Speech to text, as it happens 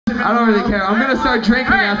I don't really care. I'm gonna start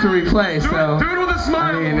drinking after we play, so. Do it with a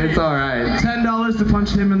smile. I mean, it's alright. $10 to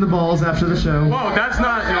punch him in the balls after the show. Whoa, that's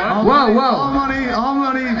not. You know, Whoa, whoa. All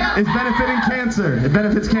money is benefiting cancer. It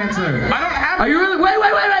benefits cancer. I don't have. Are you really? Wait.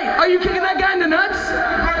 Are you kicking that guy in the nuts?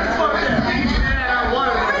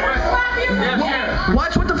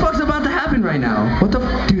 Watch what the fuck's about to happen right now. What the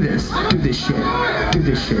do this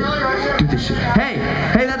shit.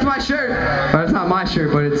 Hey, that's my shirt. But it's not my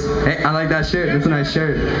shirt, but it's hey, I like that shirt. It's a nice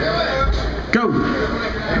shirt. Go.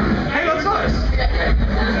 Hey, that's us.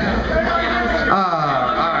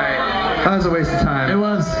 Alright. That was a waste of time. It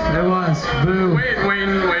was. Boo. Wait.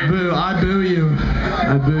 Boo. I boo you.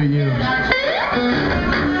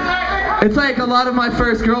 It's like a lot of my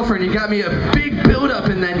first girlfriend. You got me a big build-up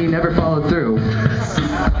and then you never followed through.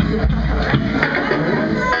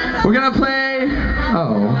 We're gonna play.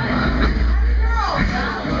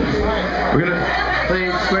 We're gonna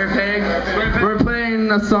play Square Peg. We're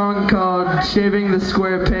playing a song called Shaving the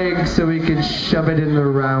Square Peg so we can shove it in the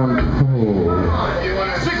round hole.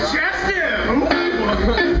 Suggestive!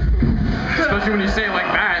 Especially when you say it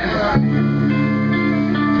like that.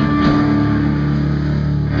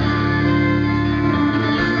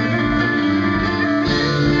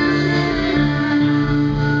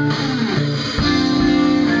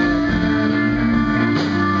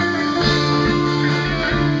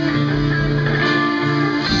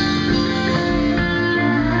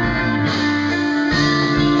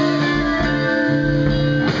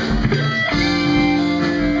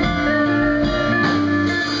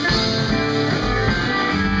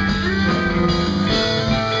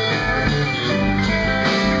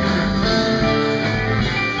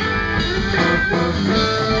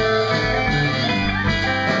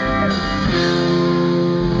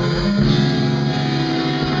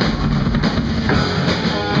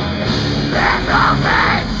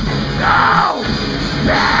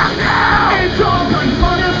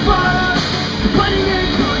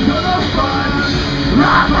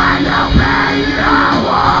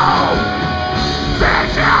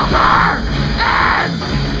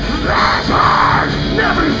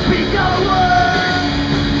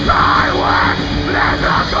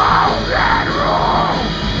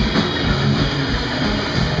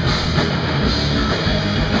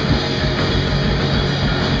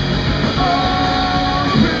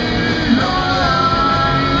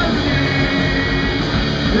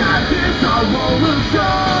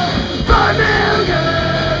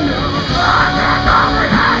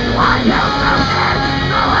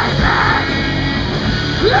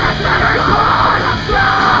 Listen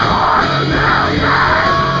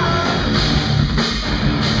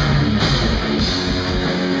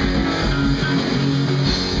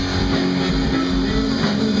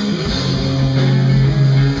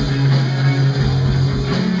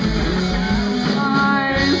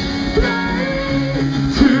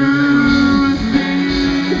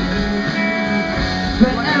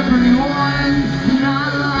to what